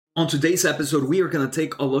On today's episode, we are going to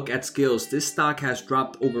take a look at Skillz. This stock has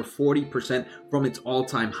dropped over 40% from its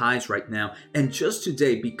all-time highs right now. And just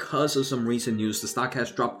today, because of some recent news, the stock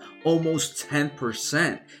has dropped almost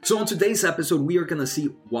 10%. So on today's episode, we are going to see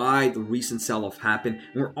why the recent sell-off happened.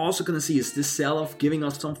 And we're also going to see, is this sell-off giving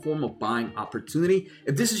us some form of buying opportunity?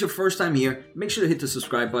 If this is your first time here, make sure to hit the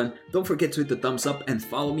subscribe button. Don't forget to hit the thumbs up and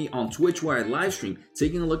follow me on Twitch where I live stream,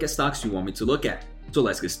 taking a look at stocks you want me to look at. So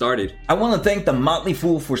let's get started. I want to thank The Motley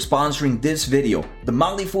Fool for sponsoring this video. The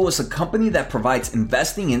Motley Fool is a company that provides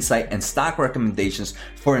investing insight and stock recommendations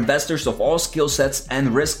for investors of all skill sets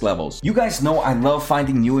and risk levels. You guys know I love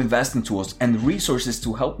finding new investing tools and resources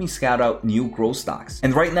to help me scout out new growth stocks.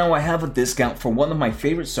 And right now I have a discount for one of my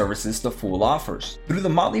favorite services The Fool offers. Through the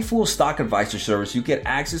Motley Fool Stock Advisor service, you get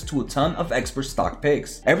access to a ton of expert stock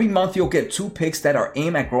picks. Every month you'll get 2 picks that are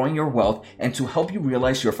aimed at growing your wealth and to help you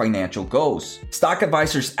realize your financial goals. Stock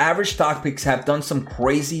Advisor's average stock picks have done some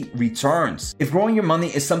crazy returns. If growing your money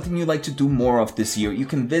is something you'd like to do more of this year, you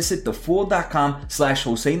can visit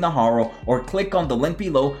thefool.com/Jose Najarro or click on the link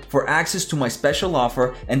below for access to my special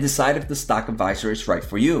offer and decide if the Stock Advisor is right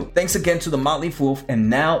for you. Thanks again to the Motley Fool, and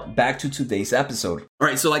now back to today's episode.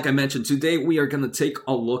 Alright, so like I mentioned, today we are going to take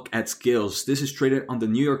a look at Skillz. This is traded on the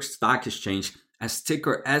New York Stock Exchange as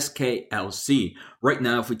ticker SKLZ. Right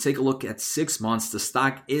now, if we take a look at 6 months, the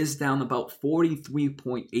stock is down about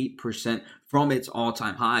 43.8% from its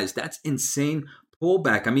all-time highs. That's insane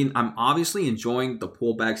pullback. I mean, I'm obviously enjoying the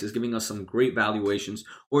pullbacks. It's giving us some great valuations,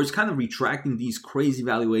 or it's kind of retracting these crazy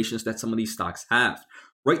valuations that some of these stocks have.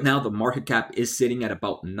 Right now, the market cap is sitting at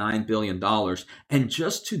about $9 billion. And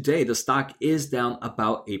just today, the stock is down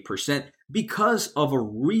about 8% because of a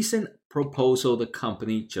recent proposal the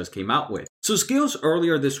company just came out with. So Skillz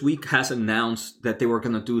earlier this week has announced that they were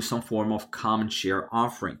going to do some form of common share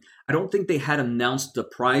offering. I don't think they had announced the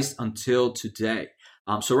price until today.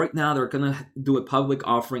 So right now they're going to do a public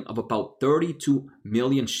offering of about 32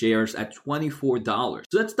 million shares at $24.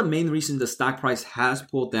 So that's the main reason the stock price has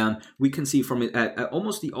pulled down. We can see from it at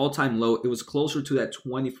almost the all-time low, it was closer to that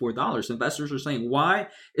 $24. Investors are saying, why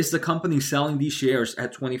is the company selling these shares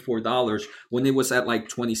at $24 when it was at like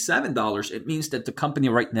 $27? It means that the company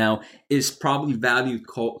right now is probably valued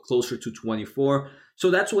closer to $24. So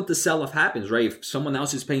that's what the sell-off happens, right? If someone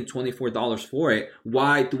else is paying $24 for it,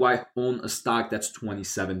 why do I own a stock that's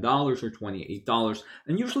 $27 or $28?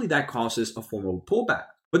 And usually that causes a form of a pullback.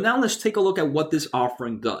 But now let's take a look at what this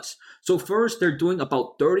offering does. So first, they're doing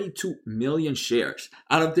about 32 million shares.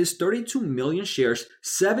 Out of this 32 million shares,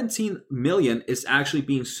 17 million is actually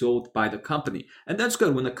being sold by the company. And that's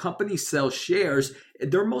good. When the company sells shares,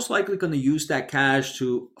 they're most likely going to use that cash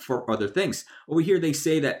for other things. Over here, they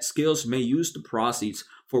say that Skillz may use the proceeds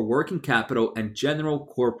for working capital and general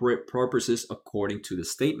corporate purposes according to the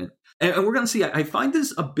statement. And we're going to see, I find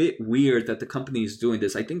this a bit weird that the company is doing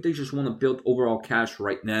this. I think they just want to build overall cash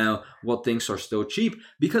right now while things are still cheap,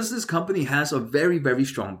 because this company has a very, very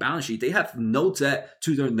strong balance sheet. They have no debt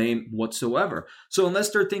to their name whatsoever. So unless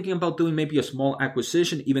they're thinking about doing maybe a small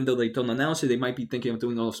acquisition, even though they don't announce it, they might be thinking of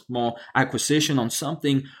doing a small acquisition on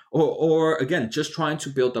something, or again, just trying to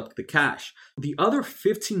build up the cash. The other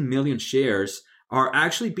 15 million shares are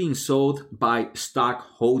actually being sold by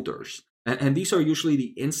stockholders. And these are usually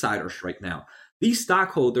the insiders right now. These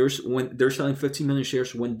stockholders, when they're selling 15 million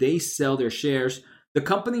shares, when they sell their shares, the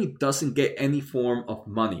company doesn't get any form of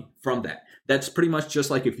money from that. That's pretty much just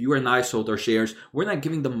like if you and I sold our shares, we're not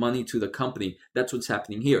giving the money to the company. That's what's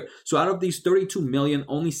happening here. So out of these 32 million,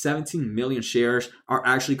 only 17 million shares are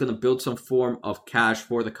actually going to build some form of cash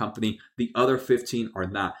for the company. The other 15 are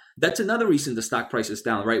not. That's another reason the stock price is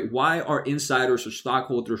down, right? Why are insiders or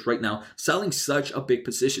stockholders right now selling such a big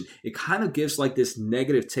position? It kind of gives like this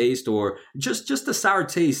negative taste, or just a sour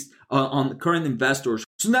taste on current investors.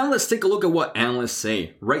 So now let's take a look at what analysts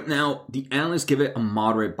say. Right now, the analysts give it a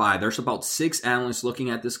moderate buy. There's about 6 analysts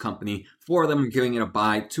looking at this company. 4 of them are giving it a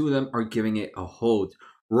buy. 2 of them are giving it a hold.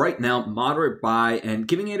 Right now, moderate buy and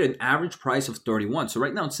giving it an average price of 31. So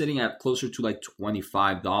right now it's sitting at closer to like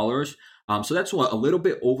 $25. So that's a little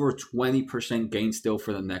bit over 20% gain still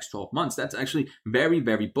for the next 12 months. That's actually very,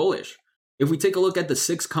 very bullish. If we take a look at the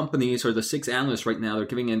 6 companies or the 6 analysts right now, they're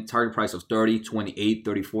giving a target price of 30, 28,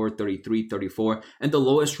 34, 33, 34, and the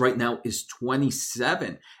lowest right now is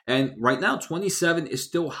 27. And right now, 27 is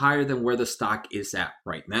still higher than where the stock is at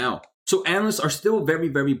right now. So analysts are still very,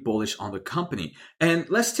 very bullish on the company. And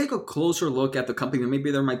let's take a closer look at the company.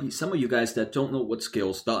 Maybe there might be some of you guys that don't know what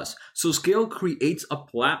Skillz does. So Skillz creates a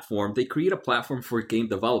platform. They create a platform for game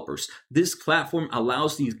developers. This platform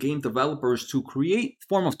allows these game developers to create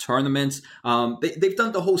form of tournaments. They've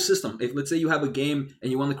done the whole system. If let's say you have a game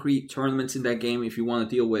and you want to create tournaments in that game, if you want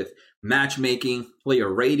to deal with matchmaking,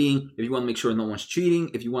 player rating, if you want to make sure no one's cheating,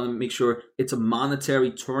 if you want to make sure it's a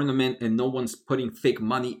monetary tournament and no one's putting fake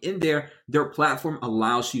money in there, their platform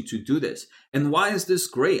allows you to do this. And why is this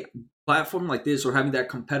great? Platform like this, or having that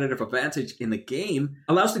competitive advantage in the game,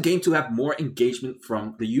 allows the game to have more engagement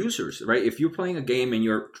from the users, right? If you're playing a game and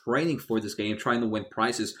you're training for this game, trying to win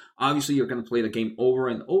prizes, obviously you're going to play the game over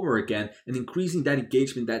and over again and increasing that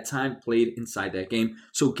engagement, that time played inside that game.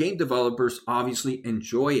 So game developers obviously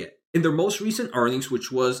enjoy it. In their most recent earnings,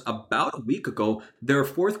 which was about a week ago, their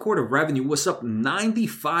fourth quarter revenue was up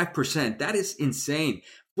 95%. That is insane.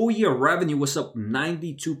 Full year revenue was up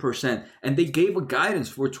 92%, and they gave a guidance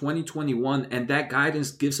for 2021, and that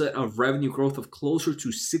guidance gives it a revenue growth of closer to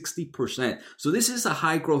 60%. So this is a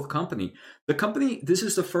high growth company. The company, this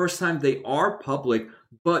is the first time they are public,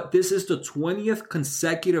 but this is the 20th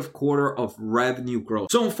consecutive quarter of revenue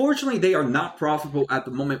growth. So unfortunately, they are not profitable at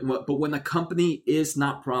the moment, but when a company is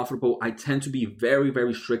not profitable, I tend to be very,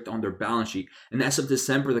 very strict on their balance sheet. And as of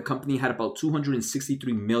December, the company had about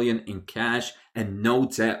 $263 million in cash and no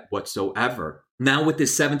debt whatsoever. Now with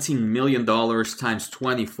this $17 million times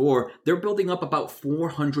 24, they're building up about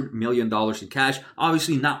 $400 million in cash.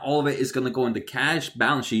 Obviously, not all of it is going to go in the cash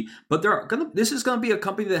balance sheet, but this is going to be a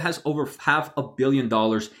company that has over $500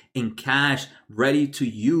 million in cash ready to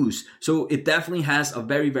use. So it definitely has a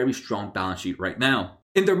very, very strong balance sheet right now.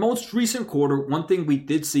 In their most recent quarter, one thing we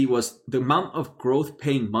did see was the amount of growth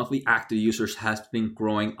paying monthly active users has been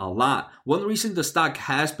growing a lot. One reason the stock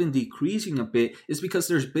has been decreasing a bit is because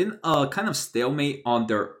there's been a kind of stalemate on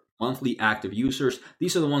their monthly active users.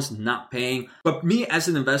 These are the ones not paying. But me as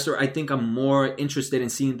an investor, I think I'm more interested in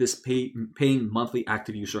seeing this paying monthly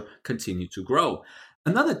active user continue to grow.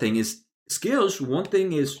 Another thing is Skillz. One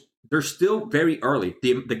thing is they're still very early.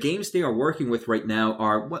 The games they are working with right now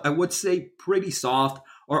are what I would say pretty soft,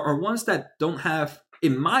 or are ones that don't have,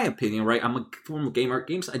 in my opinion, right? I'm a former gamer.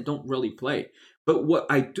 Games I don't really play. But what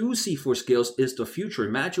I do see for Skillz is the future.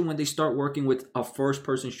 Imagine when they start working with a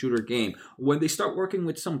first-person shooter game, when they start working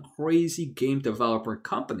with some crazy game developer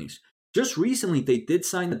companies. Just recently, they did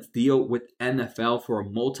sign a deal with NFL for a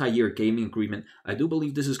multi-year gaming agreement. I do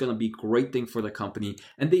believe this is going to be a great thing for the company.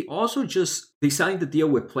 And they also they signed the deal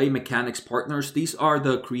with Play Mechanics Partners. These are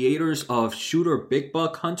the creators of Shooter Big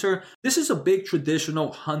Buck Hunter. This is a big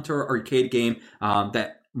traditional hunter arcade game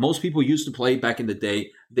that most people used to play back in the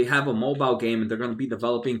day. They have a mobile game and they're going to be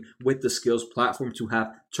developing with the Skillz platform to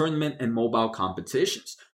have tournament and mobile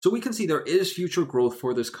competitions. So we can see there is future growth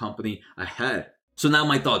for this company ahead. So now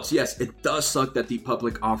my thoughts. Yes, it does suck that the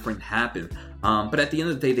public offering happened. But at the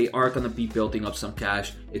end of the day, they are going to be building up some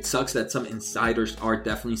cash. It sucks that some insiders are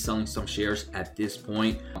definitely selling some shares at this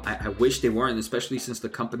point. I wish they weren't, especially since the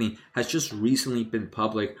company has just recently been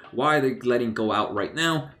public. Why are they letting go out right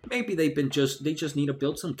now? Maybe they just need to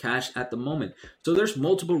build some cash at the moment. So there's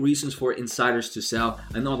multiple reasons for insiders to sell.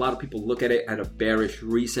 I know a lot of people look at it at a bearish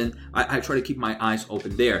reason. I try to keep my eyes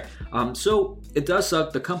open there. So it does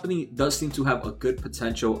suck. The company does seem to have a good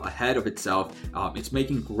potential ahead of itself. It's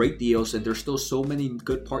making great deals, and there's still so many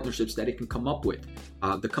good partnerships that it can come up with.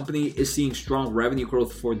 The company is seeing strong revenue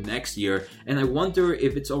growth for next year, and I wonder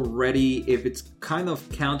if it's kind of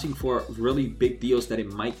counting for really big deals that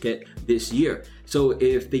it might get this year. So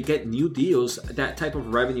if they get new deals, that type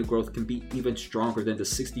of revenue growth can be even stronger than the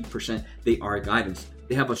 60% they are guidance.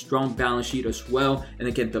 They have a strong balance sheet as well. And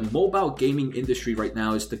again, the mobile gaming industry right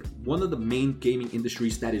now is one of the main gaming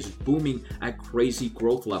industries that is booming at crazy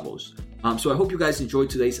growth levels. So I hope you guys enjoyed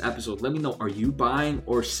today's episode. Let me know, are you buying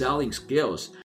or selling Skillz?